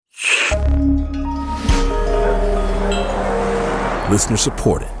Listener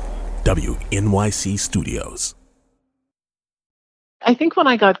supported. WNYC Studios. I think when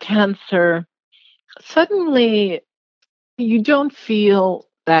I got cancer, suddenly you don't feel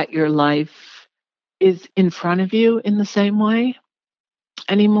that your life is in front of you in the same way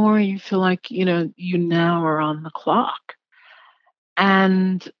anymore. You feel like, you now are on the clock.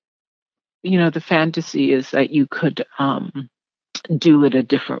 And, the fantasy is that you could do it a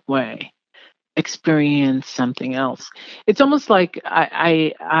different way, experience something else. It's almost like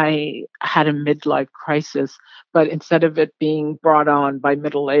I had a midlife crisis, but instead of it being brought on by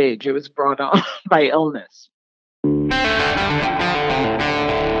middle age, it was brought on by illness.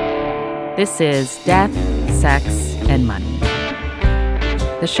 This is Death, Sex, and Money,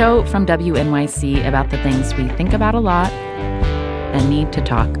 the show from WNYC about the things we think about a lot and need to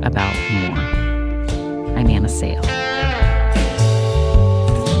talk about more. I'm Anna Sale.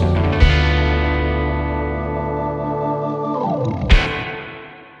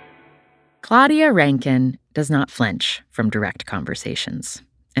 Claudia Rankine does not flinch from direct conversations,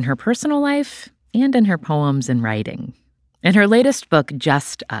 in her personal life and in her poems and writing. In her latest book,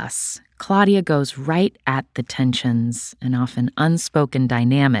 Just Us, Claudia goes right at the tensions and often unspoken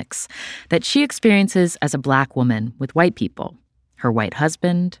dynamics that she experiences as a Black woman with white people, her white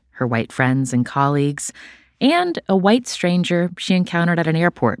husband, her white friends and colleagues, and a white stranger she encountered at an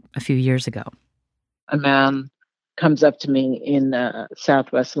airport a few years ago. A man comes up to me in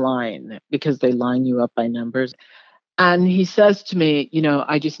Southwest line because they line you up by numbers. And he says to me,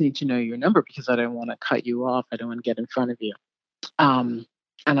 I just need to know your number because I don't want to cut you off. I don't want to get in front of you. And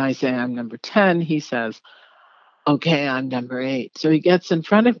I say, I'm number 10. He says, okay, I'm number 8. So he gets in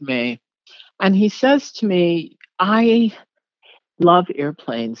front of me and he says to me, I love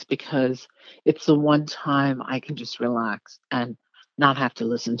airplanes because it's the one time I can just relax and not have to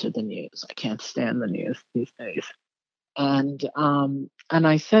listen to the news. I can't stand the news these days. And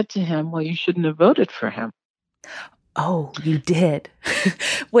I said to him, well, you shouldn't have voted for him. Oh, you did.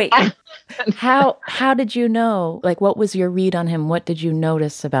 Wait, how did you know? Like, what was your read on him? What did you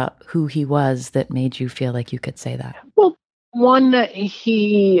notice about who he was that made you feel like you could say that? Well, one,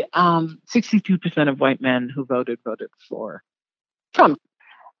 he 62% of white men who voted for Trump.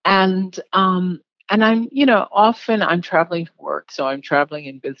 And I'm, often I'm traveling for work. So I'm traveling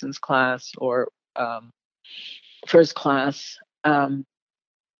in business class or first class. And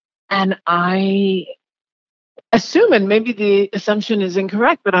I assume, and maybe the assumption is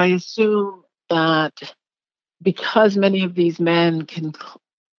incorrect, but I assume that because many of these men can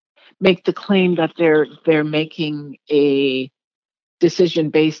make the claim that they're making a decision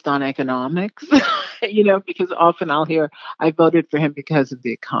based on economics, because often I'll hear, I voted for him because of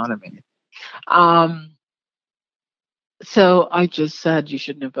the economy. So I just said, you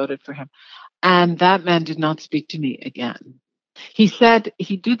shouldn't have voted for him. And that man did not speak to me again. He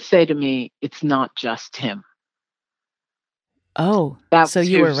did say to me, it's not just him. Oh, so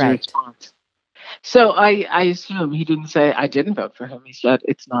you were right. Response. So I assume he didn't say, I didn't vote for him. He said,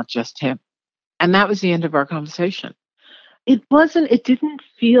 it's not just him. And that was the end of our conversation. It didn't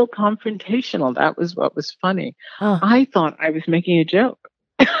feel confrontational. That was what was funny. Oh. I thought I was making a joke.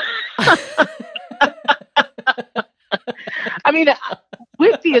 I mean,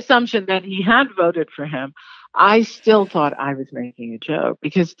 with the assumption that he had voted for him, I still thought I was making a joke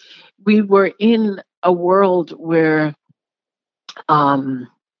because we were in a world where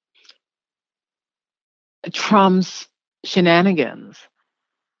Trump's shenanigans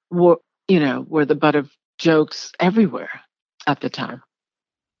were the butt of jokes everywhere at the time.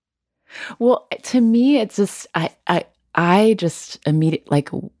 Well, to me, it's just I just immediately, like,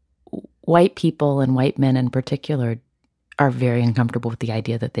 white people and white men in particular are very uncomfortable with the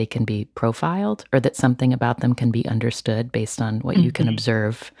idea that they can be profiled or that something about them can be understood based on what you can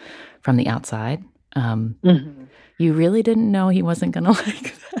observe from the outside. You really didn't know he wasn't going to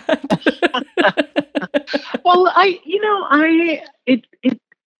like that. Well,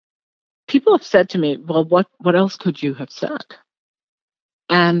 people have said to me, well, what else could you have said?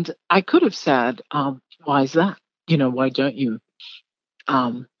 And I could have said, why is that? Why don't you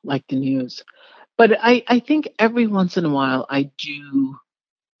like the news? But I think every once in a while I do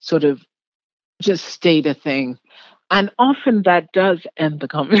sort of just state a thing. And often that does end the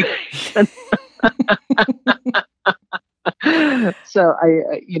conversation. So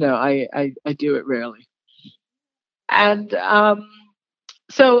I do it rarely. And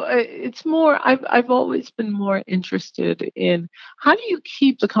so it's more, I've always been more interested in how do you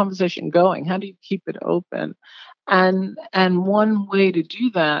keep the conversation going? How do you keep it open? And one way to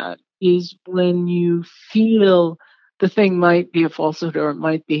do that is when you feel the thing might be a falsehood or it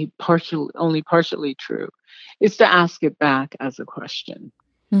might be only partially true, is to ask it back as a question.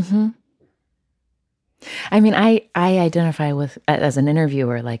 Mm-hmm. I mean, I identify with, as an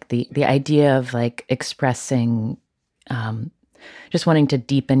interviewer, like the idea of like expressing, just wanting to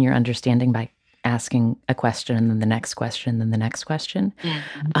deepen your understanding by asking a question and then the next question, and then the next question.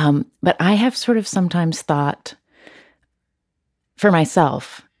 Mm-hmm. But I have sort of sometimes thought for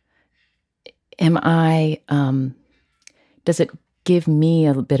myself, does it give me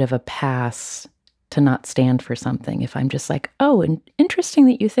a bit of a pass to not stand for something if I'm just like, oh, and interesting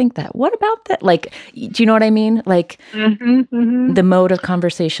that you think that. What about that? Like, do you know what I mean? Like the mode of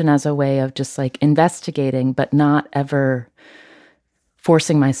conversation as a way of just like investigating, but not ever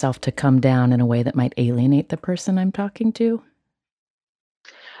forcing myself to come down in a way that might alienate the person I'm talking to.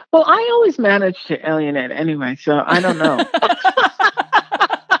 Well, I always manage to alienate anyway, so I don't know.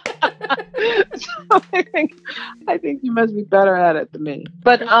 So I think you must be better at it than me.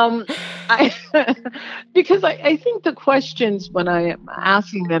 But because I think the questions, when I am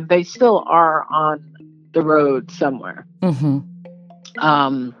asking them, they still are on the road somewhere. Mm-hmm.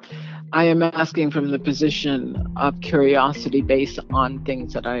 I am asking from the position of curiosity based on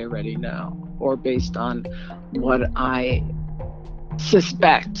things that I already know, or based on what I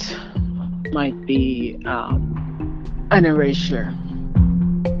suspect might be an erasure.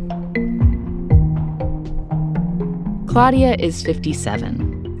 Claudia is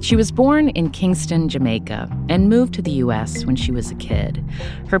 57. She was born in Kingston, Jamaica, and moved to the U.S. when she was a kid.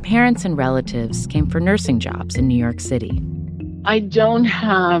 Her parents and relatives came for nursing jobs in New York City. I don't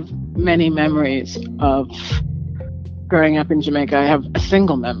have many memories of growing up in Jamaica. I have a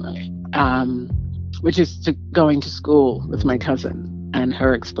single memory, which is going to school with my cousin and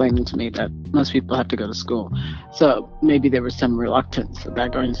her explaining to me that most people have to go to school. So maybe there was some reluctance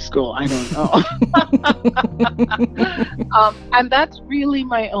about going to school. I don't know. And that's really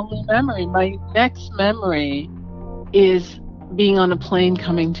my only memory. My next memory is being on a plane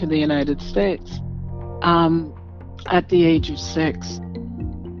coming to the United States at the age of 6.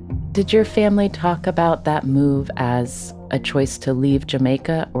 Did your family talk about that move as a choice to leave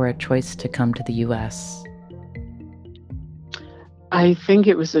Jamaica or a choice to come to the U.S.? I think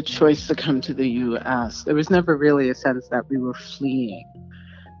it was a choice to come to the U.S. There was never really a sense that we were fleeing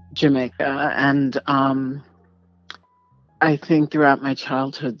Jamaica. And I think throughout my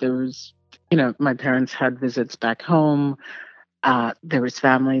childhood, there was, my parents had visits back home. There was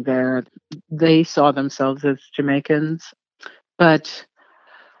family there. They saw themselves as Jamaicans. But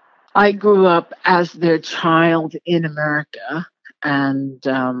I grew up as their child in America and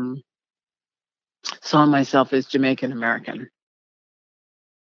saw myself as Jamaican American.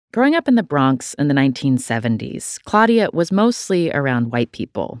 Growing up in the Bronx in the 1970s, Claudia was mostly around white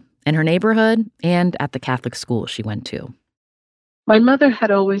people in her neighborhood and at the Catholic school she went to. My mother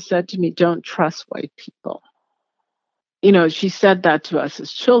had always said to me, don't trust white people. She said that to us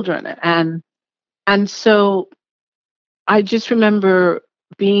as children. And so I just remember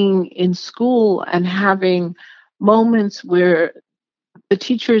being in school and having moments where the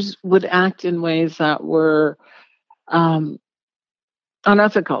teachers would act in ways that were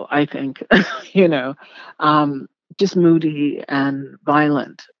unethical, I think, just moody and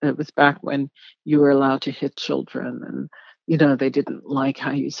violent. It was back when you were allowed to hit children and, they didn't like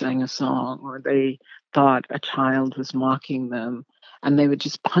how you sang a song, or they thought a child was mocking them and they would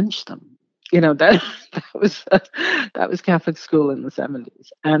just punch them. That was Catholic school in the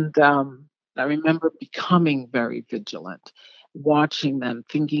 70s. And I remember becoming very vigilant, watching them,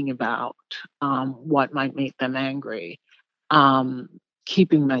 thinking about what might make them angry.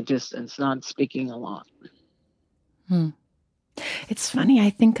 Keeping my distance, not speaking a lot. It's funny, I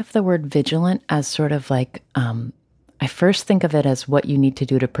think of the word vigilant as sort of like, I first think of it as what you need to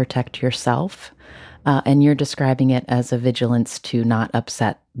do to protect yourself, and you're describing it as a vigilance to not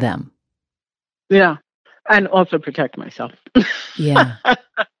upset them. Yeah, and also protect myself. Yeah.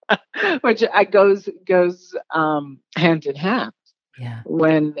 Which goes hand in hand. Yeah.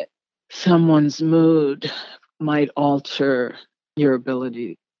 When someone's mood might alter your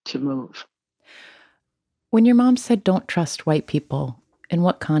ability to move. When your mom said don't trust white people, in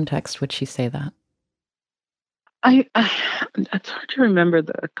what context would she say that? It's hard to remember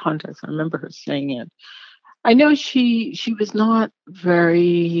the context. I remember her saying it. I know she was not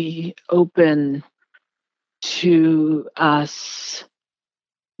very open to us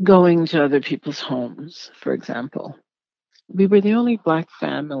going to other people's homes, for example. We were the only Black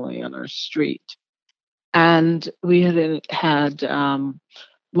family on our street. And we had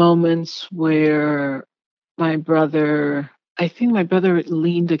moments where I think my brother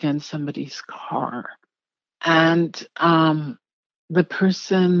leaned against somebody's car And the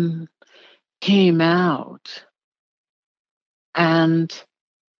person came out and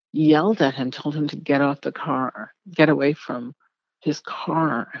yelled at him, told him to get off the car, get away from his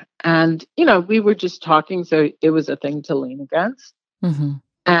car. And, we were just talking, so it was a thing to lean against. Mm-hmm.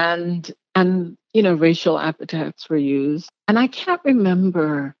 And racial epithets were used. And I can't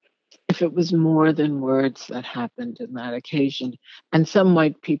remember if it was more than words that happened in that occasion. And some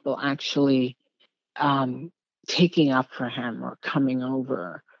white people actually taking up for him or coming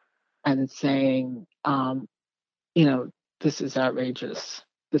over and saying, this is outrageous.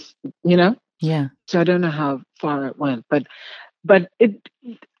 This, Yeah. So I don't know how far it went, but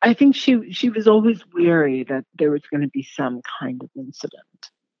I think she was always weary that there was going to be some kind of incident.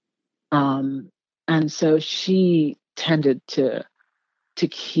 And so she tended to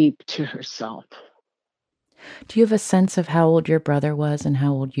keep to herself. Do you have a sense of how old your brother was and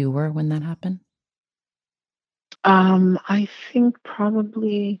how old you were when that happened? I think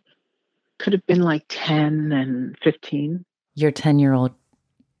probably could have been like 10 and 15. You're a 10-year-old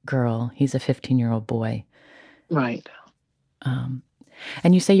girl. He's a 15-year-old boy. Right.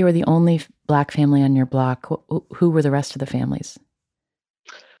 And you say you were the only Black family on your block. Who were the rest of the families?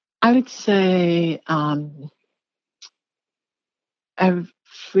 I would say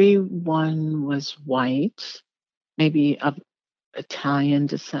everyone was white, maybe of Italian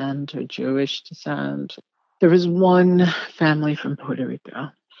descent or Jewish descent. There was one family from Puerto Rico.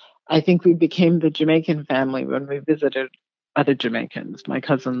 I think we became the Jamaican family when we visited other Jamaicans. My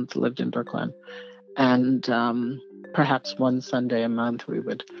cousins lived in Brooklyn. And perhaps one Sunday a month we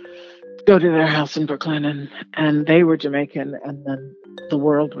would go to their house in Brooklyn, and they were Jamaican, and then the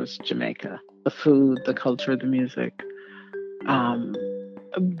world was Jamaica. The food, the culture, the music.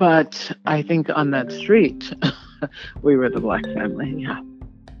 But I think on that street, we were the Black family, yeah.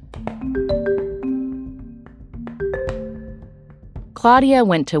 Claudia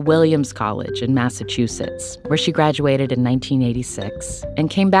went to Williams College in Massachusetts, where she graduated in 1986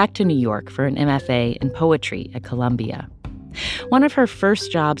 and came back to New York for an MFA in poetry at Columbia. One of her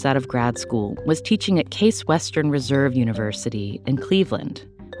first jobs out of grad school was teaching at Case Western Reserve University in Cleveland,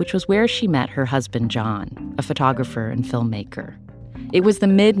 which was where she met her husband, John, a photographer and filmmaker. It was the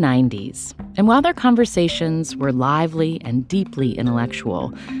mid-90s, and while their conversations were lively and deeply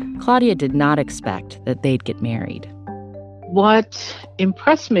intellectual, Claudia did not expect that they'd get married. What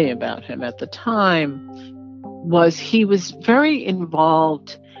impressed me about him at the time was he was very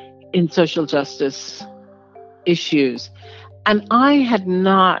involved in social justice issues. And I had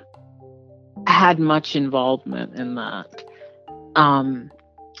not had much involvement in that.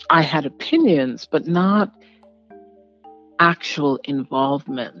 I had opinions, but not actual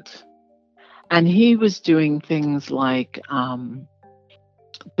involvement. And he was doing things like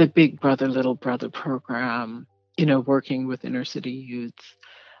the Big Brother, Little Brother program, working with inner city youth,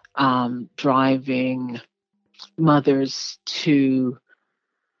 driving mothers to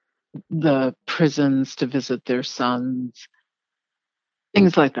the prisons to visit their sons,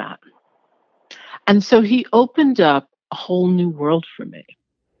 things like that. And so he opened up a whole new world for me.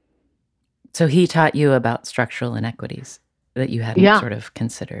 So he taught you about structural inequities that you hadn't sort of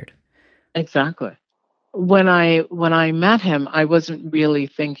considered. Exactly. When I met him, I wasn't really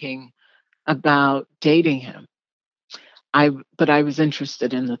thinking about dating him. But I was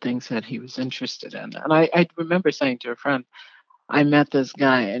interested in the things that he was interested in. And I remember saying to a friend, I met this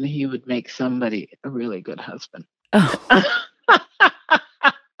guy and he would make somebody a really good husband. Oh.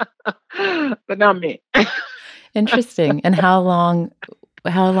 But not me. Interesting. And how long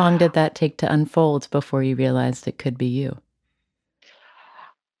did that take to unfold before you realized it could be you?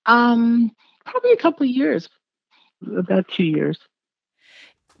 Probably a couple of years, about 2 years.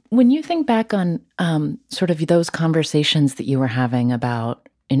 When you think back on sort of those conversations that you were having about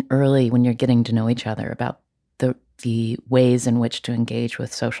when you're getting to know each other, about the ways in which to engage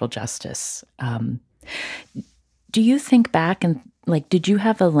with social justice, do you think back and did you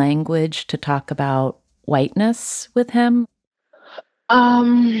have a language to talk about whiteness with him?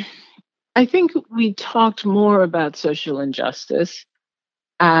 I think we talked more about social injustice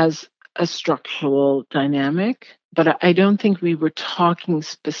as a structural dynamic, but I don't think we were talking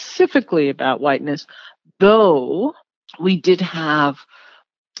specifically about whiteness, though we did have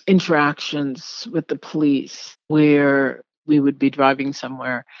interactions with the police where we would be driving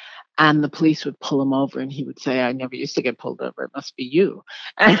somewhere and the police would pull him over and he would say, I never used to get pulled over. It must be you.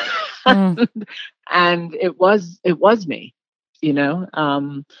 And it was me,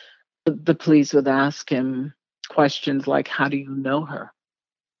 the police would ask him questions like, how do you know her?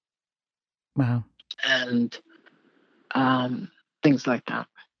 Wow. And things like that.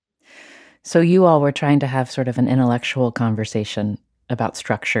 So you all were trying to have sort of an intellectual conversation about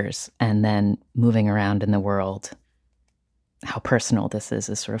structures and then moving around in the world. How personal this is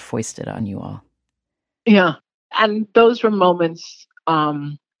sort of foisted on you all. Yeah. And those were moments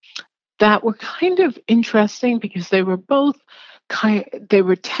that were kind of interesting because they were both they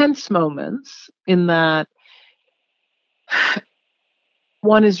were tense moments in that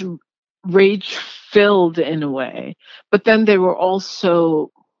one is rage filled in a way, but then they were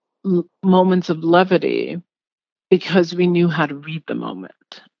also moments of levity because we knew how to read the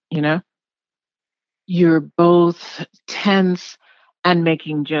moment, you know? You're both tense and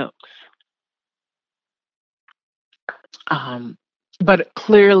making jokes. But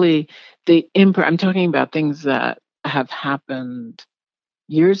clearly I'm talking about things that have happened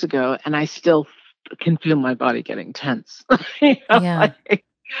years ago, and I still can feel my body getting tense. You know, Yeah.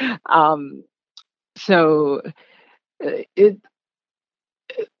 um, so it.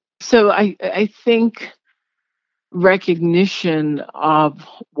 So I think recognition of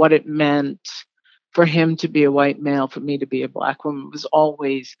what it meant for him to be a white male, for me to be a Black woman, was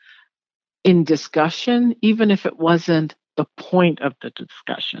always in discussion, even if it wasn't the point of the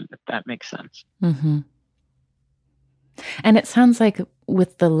discussion, if that makes sense. Mm-hmm. And it sounds like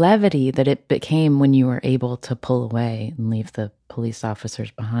with the levity that it became when you were able to pull away and leave the police officers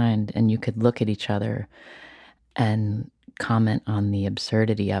behind, and you could look at each other and comment on the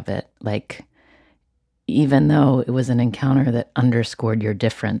absurdity of it. Like, even though it was an encounter that underscored your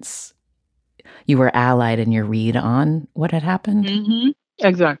difference, you were allied in your read on what had happened. Mm-hmm.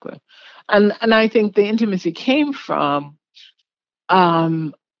 Exactly. And I think the intimacy came from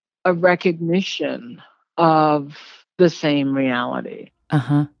a recognition of the same reality.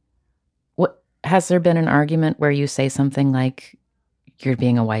 Uh-huh. What has there been an argument where you say something like, you're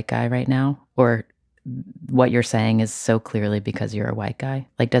being a white guy right now? Or what you're saying is so clearly because you're a white guy?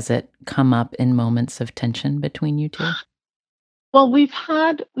 Like, does it come up in moments of tension between you two? Well, we've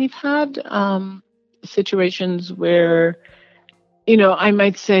had situations where, you know, I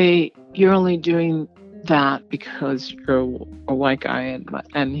might say, you're only doing that because you're a white guy,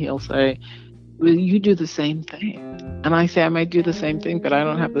 and he'll say, well, you do the same thing. And I say, I might do the same thing, but I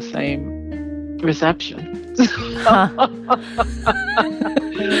don't have the same reception.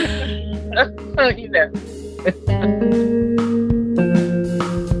 You know.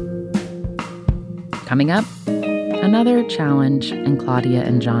 Coming up, another challenge in Claudia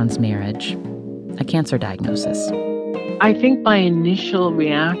and John's marriage, a cancer diagnosis. I think my initial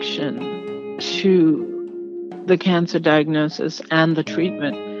reaction to the cancer diagnosis and the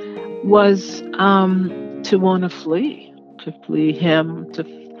treatment was to want to flee him, to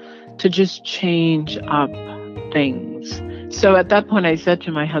just change up things. So at that point, I said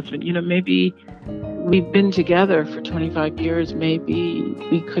to my husband, you know, maybe we've been together for 25 years. Maybe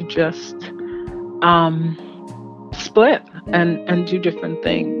we could just split and do different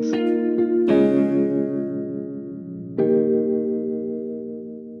things.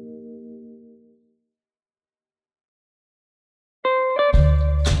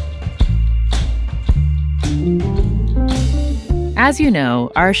 As you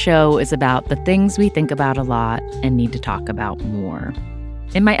know, our show is about the things we think about a lot and need to talk about more.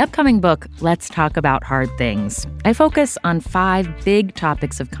 In my upcoming book, Let's Talk About Hard Things, I focus on 5 big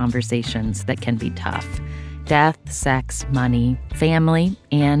topics of conversations that can be tough: death, sex, money, family,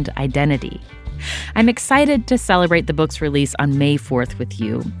 and identity. I'm excited to celebrate the book's release on May 4th with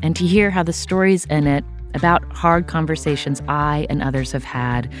you and to hear how the stories in it about hard conversations I and others have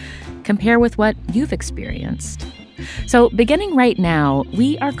had compare with what you've experienced. So beginning right now,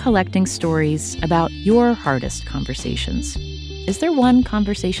 we are collecting stories about your hardest conversations. Is there one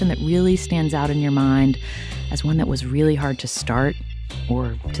conversation that really stands out in your mind as one that was really hard to start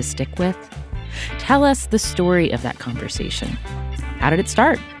or to stick with? Tell us the story of that conversation. How did it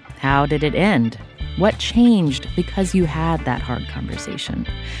start? How did it end? What changed because you had that hard conversation?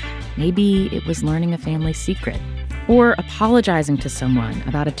 Maybe it was learning a family secret, or apologizing to someone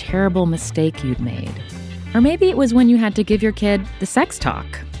about a terrible mistake you'd made. Or maybe it was when you had to give your kid the sex talk.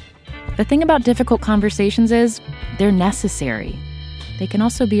 The thing about difficult conversations is they're necessary. They can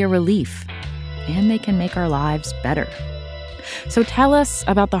also be a relief, and they can make our lives better. So tell us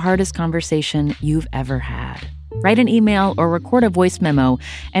about the hardest conversation you've ever had. Write an email or record a voice memo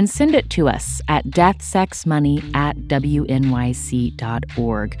and send it to us at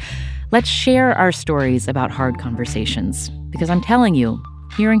deathsexmoney@wnyc.org. Let's share our stories about hard conversations, because I'm telling you,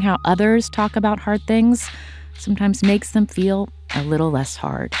 hearing how others talk about hard things sometimes makes them feel a little less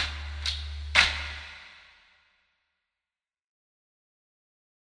hard.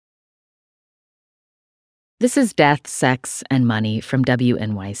 This is Death, Sex, and Money from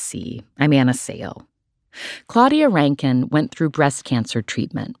WNYC. I'm Anna Sale. Claudia Rankine went through breast cancer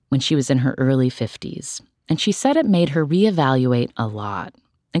treatment when she was in her early 50s, and she said it made her reevaluate a lot,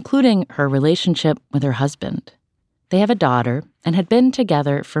 including her relationship with her husband. They have a daughter and had been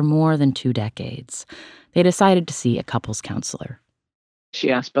together for more than 2 decades. They decided to see a couples counselor. She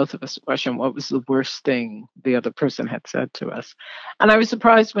asked both of us a question: what was the worst thing the other person had said to us? And I was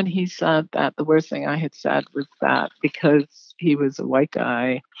surprised when he said that the worst thing I had said was that because he was a white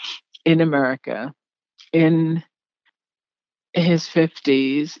guy in America, in his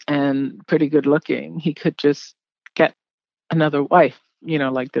 50s and pretty good looking, he could just get another wife,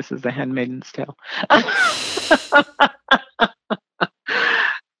 like this is the Handmaid's Tale.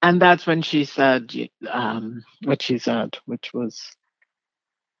 And that's when she said what she said, which was,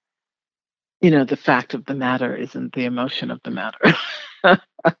 the fact of the matter isn't the emotion of the matter.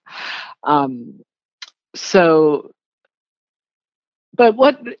 So, but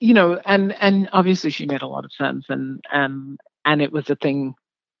what, and obviously she made a lot of sense, and it was a thing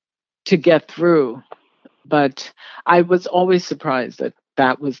to get through. But I was always surprised that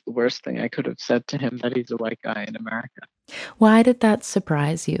that was the worst thing I could have said to him, that he's a white guy in America. Why did that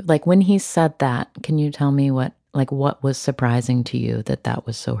surprise you? Like, when he said that, can you tell me what was surprising to you that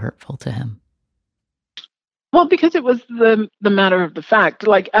was so hurtful to him? Well, because it was the matter of the fact.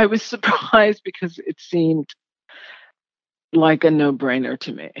 Like, I was surprised because it seemed like a no-brainer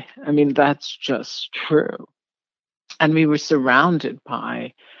to me. I mean, that's just true. And we were surrounded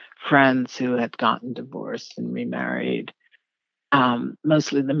by friends who had gotten divorced and remarried,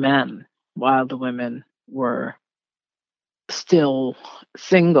 mostly the men, while the women were still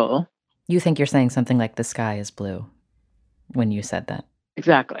single. You think you're saying something like the sky is blue when you said that?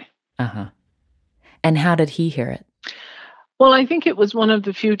 Exactly. Uh-huh. And how did he hear it? Well, I think it was one of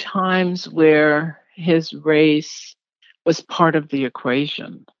the few times where his race was part of the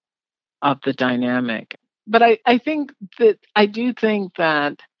equation of the dynamic. But I do think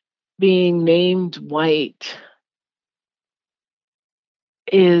that being named white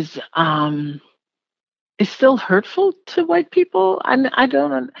is still hurtful to white people, and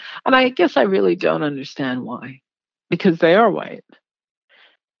I guess I really don't understand why, because they are white,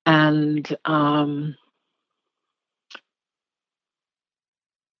 and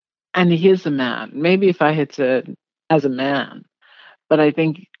he is a man. Maybe if I had said as a man, but I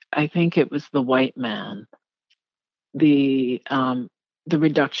think it was the white man, the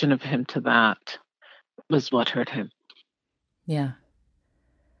reduction of him to that was what hurt him. Yeah.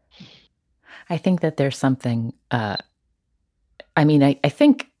 I think that there's something, I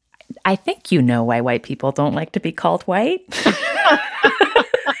think why white people don't like to be called white.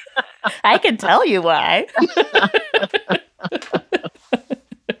 I can tell you why.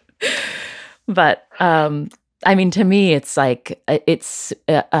 But, to me, it's like,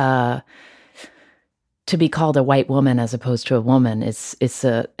 to be called a white woman as opposed to a woman,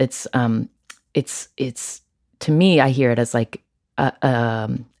 to me, I hear it as like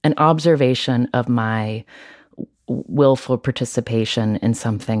an observation of my willful participation in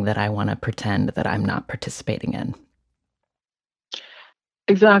something that I want to pretend that I'm not participating in.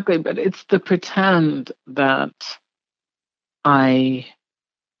 Exactly, but it's the pretend that I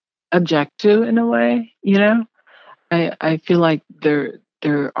object to, in a way. I feel like there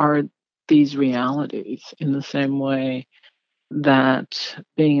are these realities, in the same way that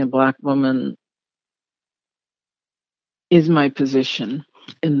being a Black woman is my position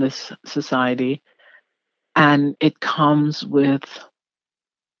in this society, and it comes with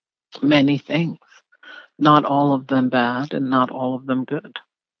many things, not all of them bad and not all of them good.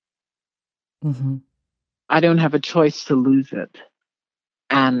 Mm-hmm. I don't have a choice to lose it,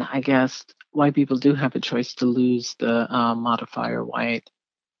 and I guess white people do have a choice to lose the modifier white,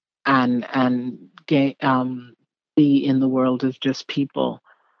 and be in the world as just people.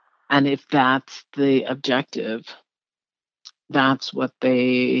 And if that's the objective, that's what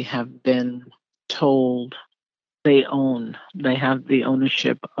they have been told they own. They have the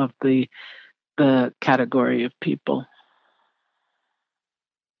ownership of the category of people.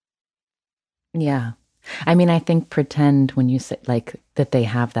 Yeah. I think pretend, when you say like that they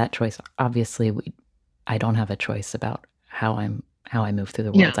have that choice, obviously I don't have a choice about how I move through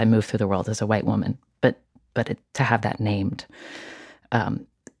the world. Yeah. I move through the world as a white woman, but to have that named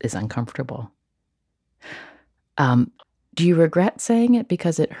is uncomfortable. Do you regret saying it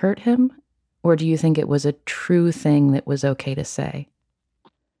because it hurt him, or do you think it was a true thing that was okay to say?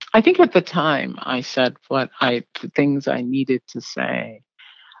 I think at the time I said the things I needed to say.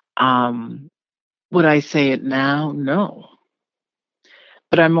 Would I say it now? No.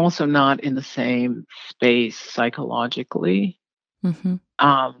 but I'm also not in the same space psychologically Mm-hmm.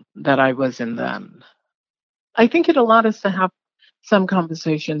 that I was in then. I think it allowed us to have some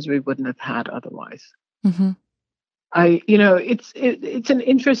conversations we wouldn't have had otherwise. Mm-hmm. It's an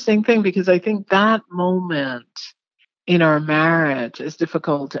interesting thing because I think that moment in our marriage, as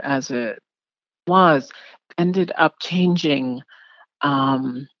difficult as it was, ended up changing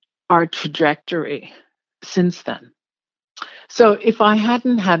our trajectory since then. So if I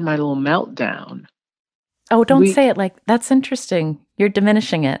hadn't had my little meltdown, Oh, don't say it like that's interesting. You're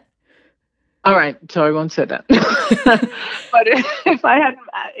diminishing it. All right, so I won't say that. But if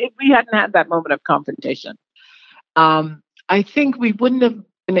we hadn't had that moment of confrontation, I think we wouldn't have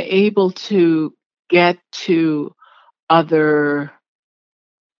been able to get to other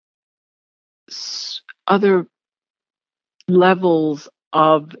levels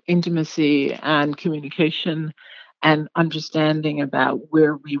of intimacy and communication and understanding about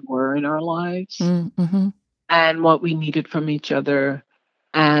where we were in our lives Mm-hmm. and what we needed from each other.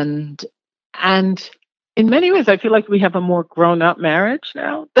 And in many ways, I feel like we have a more grown-up marriage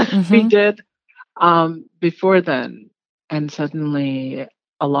now than we did before then. And suddenly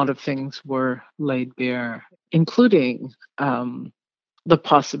a lot of things were laid bare, including the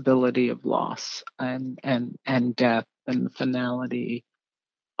possibility of loss and death and the finality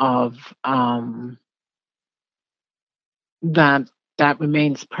of that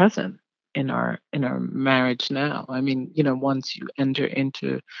remains present in our marriage now. I mean, once you enter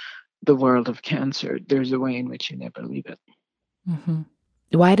into the world of cancer, there's a way in which you never leave it. Mm-hmm.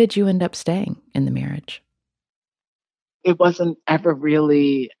 Why did you end up staying in the marriage? It wasn't ever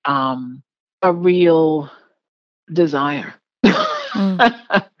really a real desire.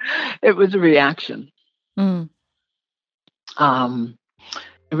 It was a reaction. It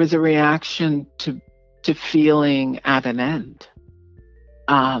was a reaction to feeling at an end.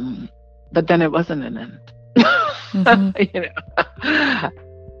 But then it wasn't an end.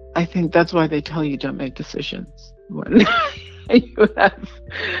 I think that's why they tell you don't make decisions when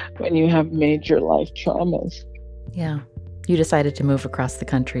you have major life traumas. Yeah. You decided to move across the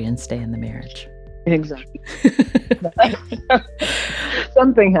country and stay in the marriage. Exactly.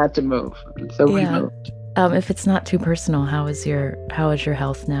 Something had to move, so we moved. If it's not too personal, how is your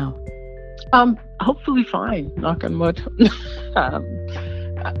health now? Hopefully fine. Knock on wood.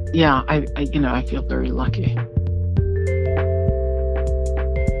 I feel very lucky.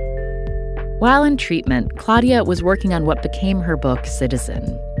 While in treatment, Claudia was working on what became her book,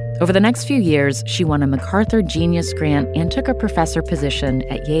 Citizen. Over the next few years, she won a MacArthur Genius Grant and took a professor position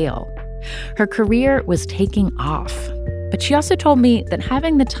at Yale. Her career was taking off. But she also told me that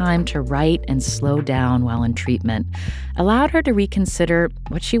having the time to write and slow down while in treatment allowed her to reconsider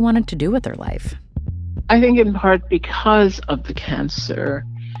what she wanted to do with her life. I think in part because of the cancer,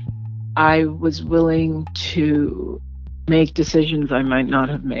 I was willing to make decisions I might not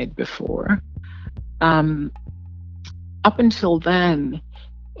have made before. Up until then,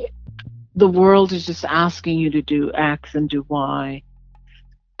 the world is just asking you to do X and do Y,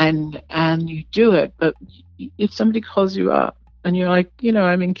 and you do it. But if somebody calls you up and you're like,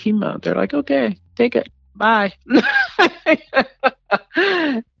 I'm in chemo, they're like, okay, take it, bye.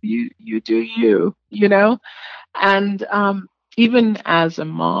 you do you, and even as a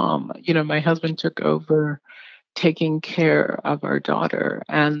mom, my husband took over taking care of our daughter,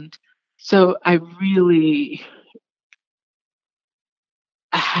 and so I really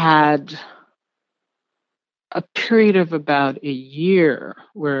had a period of about a year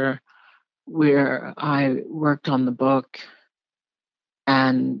where I worked on the book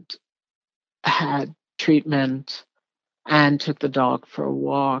and had treatment and took the dog for a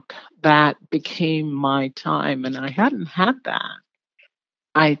walk. That became my time, and I hadn't had that,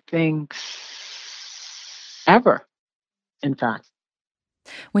 I think, ever, in fact.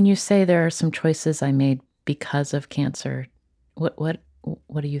 When you say there are some choices I made because of cancer, what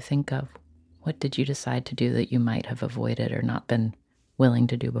do you think of? What did you decide to do that you might have avoided or not been willing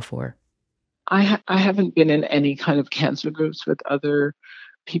to do before? I haven't been in any kind of cancer groups with other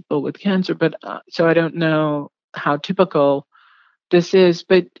people with cancer, but so I don't know how typical this is,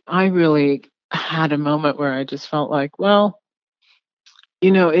 but I really had a moment where I just felt like, well,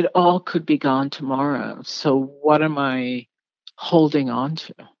 it all could be gone tomorrow. So what am I holding on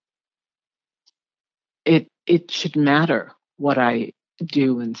to? It should matter what I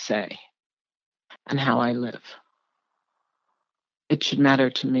do and say and how I live. It should matter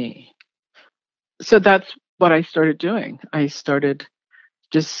to me. So that's what I started doing. I started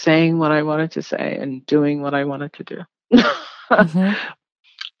just saying what I wanted to say and doing what I wanted to do.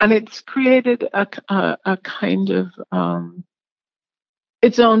 And it's created a kind of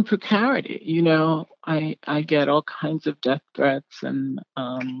its own precarity. I get all kinds of death threats and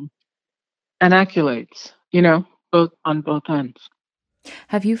accolades, both on both ends.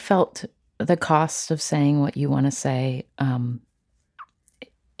 Have you felt the cost of saying what you want to say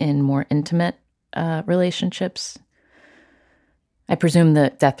in more intimate relationships? I presume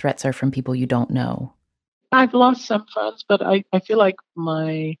the death threats are from people you don't know. I've lost some friends, but I feel like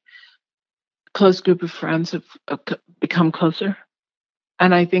my close group of friends have become closer.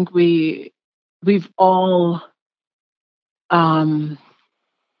 And I think we've all I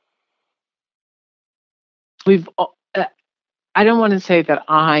don't want to say that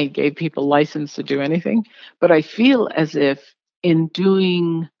I gave people license to do anything, but I feel as if in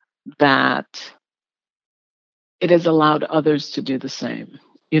doing that, it has allowed others to do the same.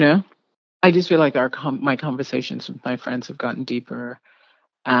 I just feel like my conversations with my friends have gotten deeper,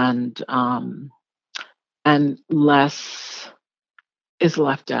 and less is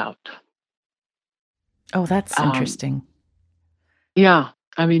left out. Oh, that's interesting. Yeah,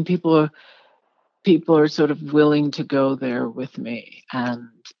 I mean, people are sort of willing to go there with me and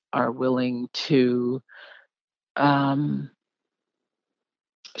are willing to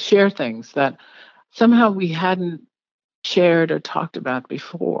share things that somehow we hadn't shared or talked about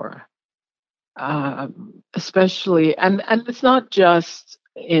before. Especially, and it's not just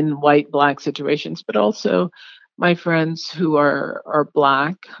in black situations, but also my friends who are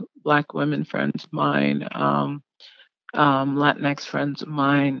black women friends of mine, Latinx friends of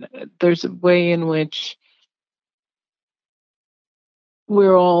mine. There's a way in which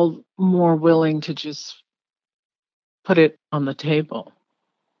we're all more willing to just put it on the table.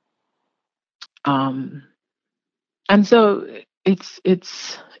 And so it's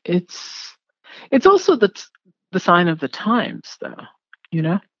also the sign of the times, though.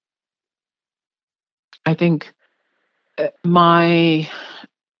 I think my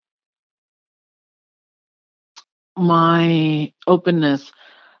openness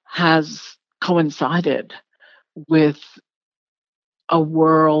has coincided with a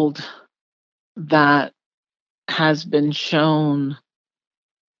world that has been shown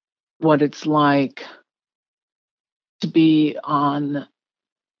what it's like to be on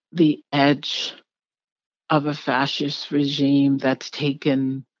the edge of a fascist regime that's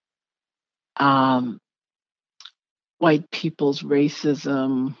taken white people's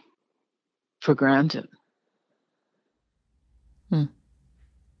racism for granted.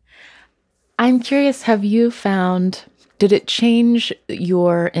 I'm curious, have you found, did it change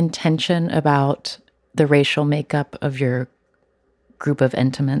your intention about the racial makeup of your group of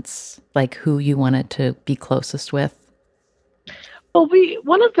intimates, like who you wanted to be closest with? Well,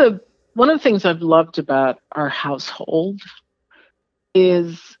 one of the things I've loved about our household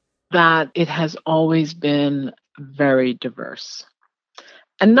is that it has always been very diverse.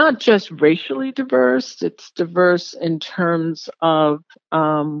 And not just racially diverse, it's diverse in terms of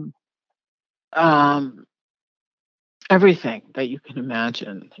everything that you can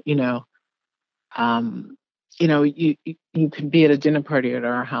imagine. You can be at a dinner party at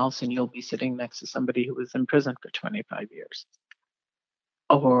our house and you'll be sitting next to somebody who was in prison for 25 years.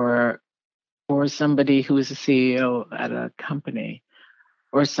 Or somebody who is a CEO at a company,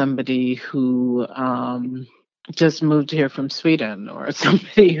 or somebody who just moved here from Sweden, or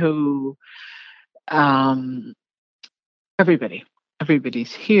somebody who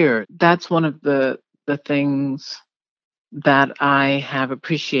everybody's here. That's one of the things that I have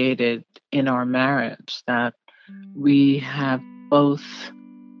appreciated in our marriage, that we have both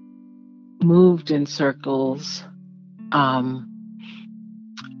moved in circles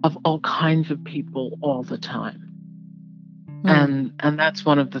of all kinds of people all the time. And that's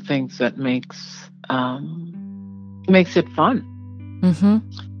one of the things that makes it fun. Mm-hmm.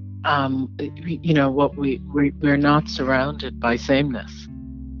 We're not surrounded by sameness.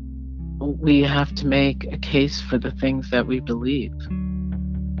 We have to make a case for the things that we believe.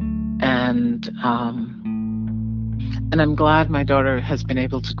 And I'm glad my daughter has been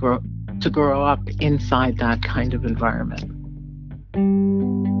able to grow up inside that kind of environment.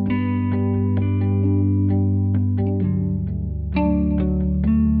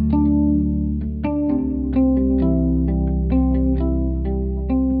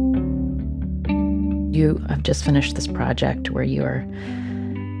 You have just finished this project where you're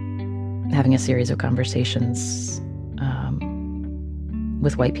having a series of conversations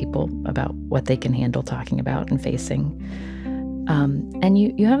with white people about what they can handle talking about and facing. And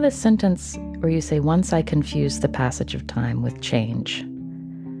you have this sentence where you say, "Once I confused the passage of time with change,"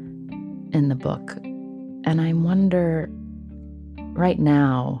 in the book. And I wonder, right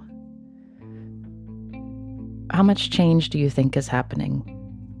now, how much change do you think is happening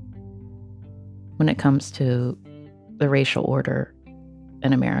when it comes to the racial order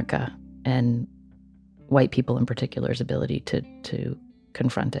in America and white people in particular's ability to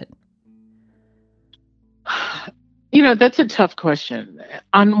confront it? That's a tough question.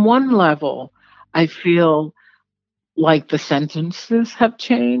 On one level, I feel like the sentences have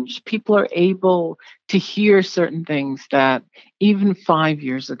changed. People are able to hear certain things that even 5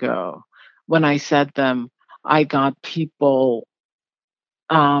 years ago, when I said them, I got people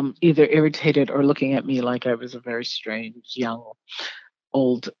either irritated or looking at me like I was a very strange, young,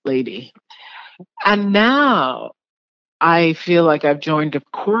 old lady. And now I feel like I've joined a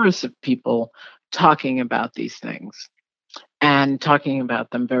chorus of people talking about these things and talking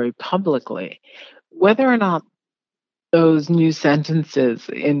about them very publicly. Whether or not those new sentences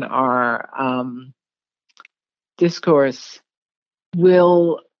in our discourse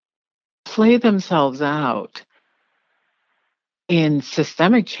will play themselves out in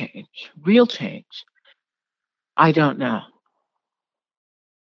systemic change, real change, I don't know.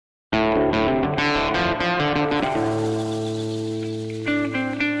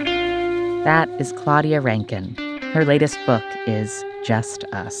 That is Claudia Rankine. Her latest book is Just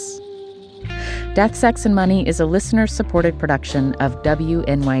Us. Death, Sex, and Money is a listener-supported production of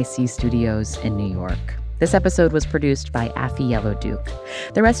WNYC Studios in New York. This episode was produced by Afi Yellow-Duke.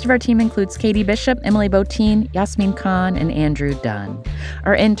 The rest of our team includes Katie Bishop, Emily Botein, Yasmin Khan, and Andrew Dunn.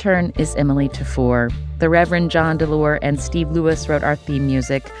 Our intern is Emily Tafour. The Reverend John DeLore and Steve Lewis wrote our theme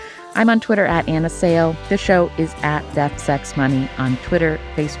music. I'm on Twitter at Anna Sale. The show is at Death, Sex, Money on Twitter,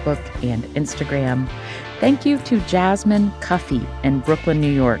 Facebook, and Instagram. Thank you to Jasmine Cuffey in Brooklyn,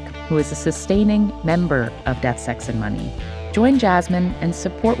 New York, who is a sustaining member of Death, Sex, and Money. Join Jasmine and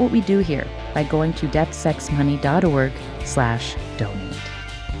support what we do here by going to deathsexmoney.org/donate.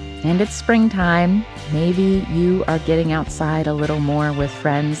 And it's springtime. Maybe you are getting outside a little more with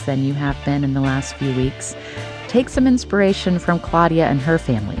friends than you have been in the last few weeks. Take some inspiration from Claudia and her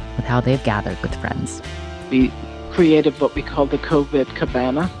family with how they've gathered with friends. We created what we call the COVID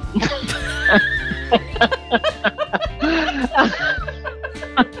cabana.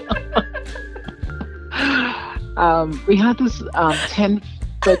 We had this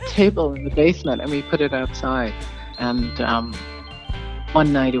 10-foot table in the basement, and we put it outside. And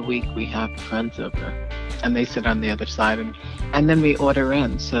one night a week, we have friends over, and they sit on the other side, and then we order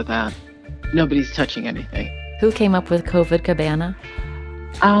in so that nobody's touching anything. Who came up with COVID cabana?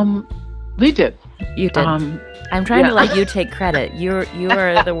 We did. You did. I'm trying to let you take credit. You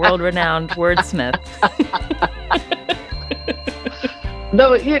are the world-renowned wordsmith.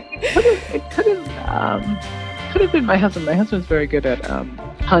 No, it could have been my husband. My husband's very good at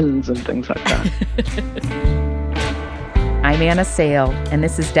puns and things like that. I'm Anna Sale, and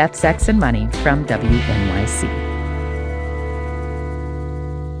this is Death, Sex, and Money from WNYC.